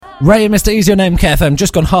Ray and Mr. Easy on MKFM,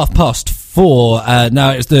 just gone 4:30.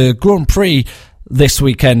 Now it's the Grand Prix this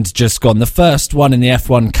weekend just gone, the first one in the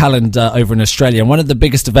F1 calendar over in Australia, and one of the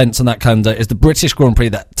biggest events on that calendar is the British Grand Prix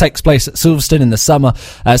that takes place at Silverstone in the summer.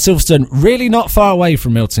 Silverstone really not far away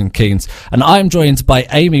from Milton Keynes, and I'm joined by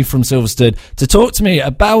Aimme from Silverstone to talk to me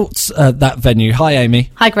about that venue. Hi Aimme.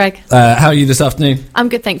 Hi Greg. How are you this afternoon? I'm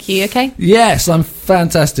good, thank you. Okay? Yes, I'm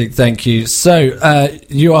fantastic, thank you. So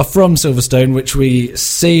you are from Silverstone, which we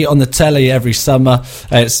see on the telly every summer.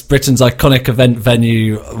 It's Britain's iconic event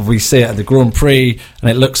venue. We see it at the Grand Prix and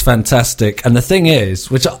it looks fantastic. And the thing is,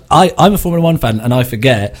 which I'm a Formula 1 fan and I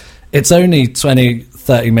forget, it's only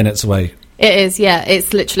 20-30 minutes away. It is, yeah.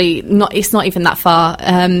 It's literally not. It's not even that far.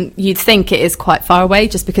 You'd think it is quite far away,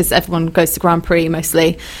 just because everyone goes to Grand Prix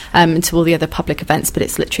mostly, and to all the other public events. But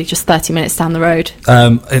it's literally just 30 minutes down the road.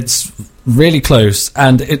 It's really close,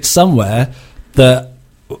 and it's somewhere that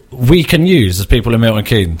we can use as people in Milton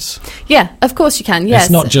Keynes. Yeah, of course you can. Yes,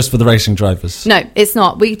 it's not just for the racing drivers. No, it's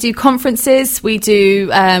not. We do conferences, we do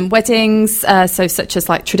weddings, so such as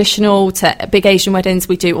like traditional to big Asian weddings.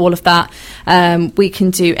 We do all of that. We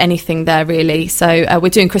can do anything there really. So we're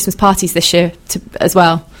doing Christmas parties this year as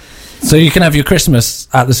well. So you can have your Christmas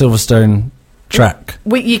at the Silverstone track.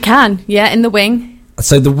 You can, yeah, in the wing.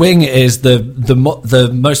 So the wing is the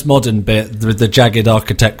most modern bit with the jagged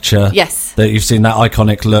architecture. Yes. That you've seen, that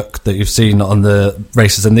iconic look that you've seen on the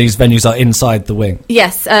races, and these venues are inside the wing.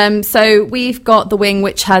 Yes. So we've got the wing,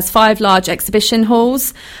 which has 5 large exhibition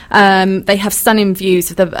halls. They have stunning views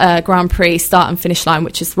of the Grand Prix start and finish line,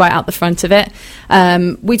 which is right out the front of it.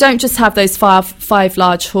 We don't just have those five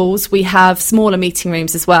large halls. We have smaller meeting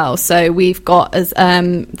rooms as well. So we've got the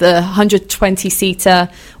 120-seater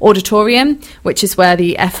auditorium, which is where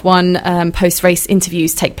the F1 post-race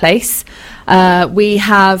interviews take place. We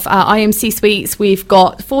have our IMC suites. We've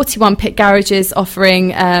got 41 pit garages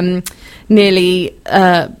offering nearly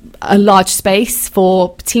a large space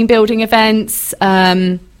for team building events.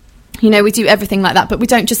 We do everything like that, but we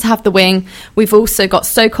don't just have the wing. We've also got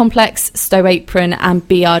Stowe Complex, Stowe Apron and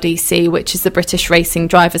BRDC, which is the British Racing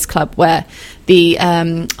Drivers Club, where the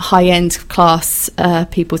high-end class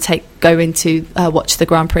people go into watch the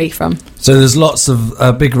Grand Prix from. So there's lots of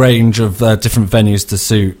a big range of different venues to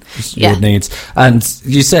suit your needs. And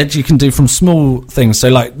you said you can do from small things, so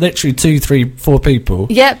like literally 2, 3, 4 people.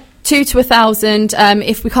 Yep. 2 to 1,000.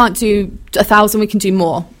 If we can't do 1,000, we can do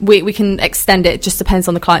more. We can extend it. It just depends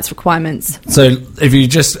on the client's requirements. So if you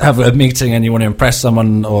just have a meeting and you want to impress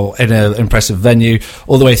someone or in an impressive venue,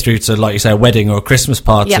 all the way through to, like you say, a wedding or a Christmas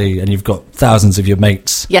party, and you've got thousands of your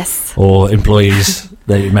mates or employees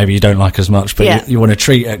that maybe you don't like as much, but you want to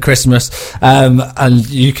treat at Christmas, and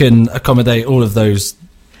you can accommodate all of those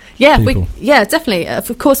people. Definitely.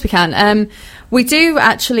 Of course we can. We do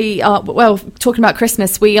actually, talking about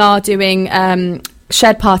Christmas, we are doing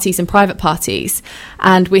shared parties and private parties,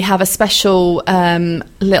 and we have a special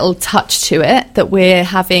little touch to it that we're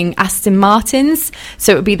having Aston Martins.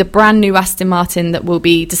 So it would be the brand new Aston Martin that will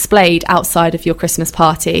be displayed outside of your Christmas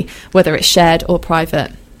party, whether it's shared or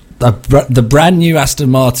private. The brand new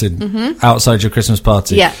Aston Martin outside your Christmas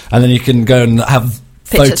party, and then you can go and have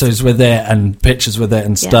photos with it and pictures with it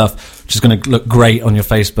and stuff, which is going to look great on your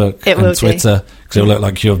Facebook and Twitter, because it'll look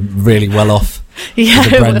like you're really well off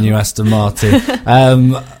with a brand new Aston Martin.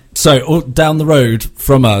 So down the road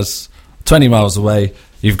from us, 20 miles away,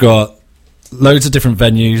 you've got loads of different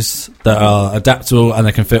venues that are adaptable and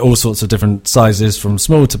they can fit all sorts of different sizes from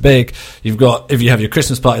small to big. You've got, if you have your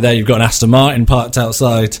Christmas party there, you've got an Aston Martin parked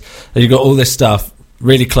outside, and you've got all this stuff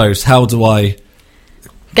really close. How do I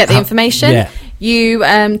get the information? You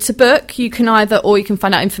to book, you can you can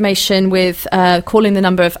find out information with calling the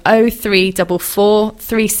number of 0344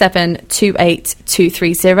 3728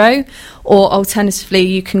 230, or alternatively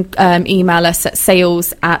you can email us at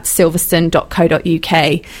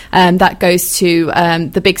sales@silverstone.co.uk. That goes to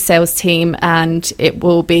the big sales team, and it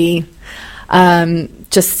will be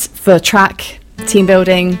just for track, team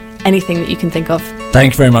building, anything that you can think of.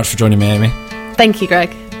 Thank you very much for joining me, Aimme. Thank you, Greg.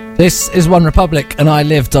 This is One Republic, and I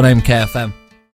lived on MKFM.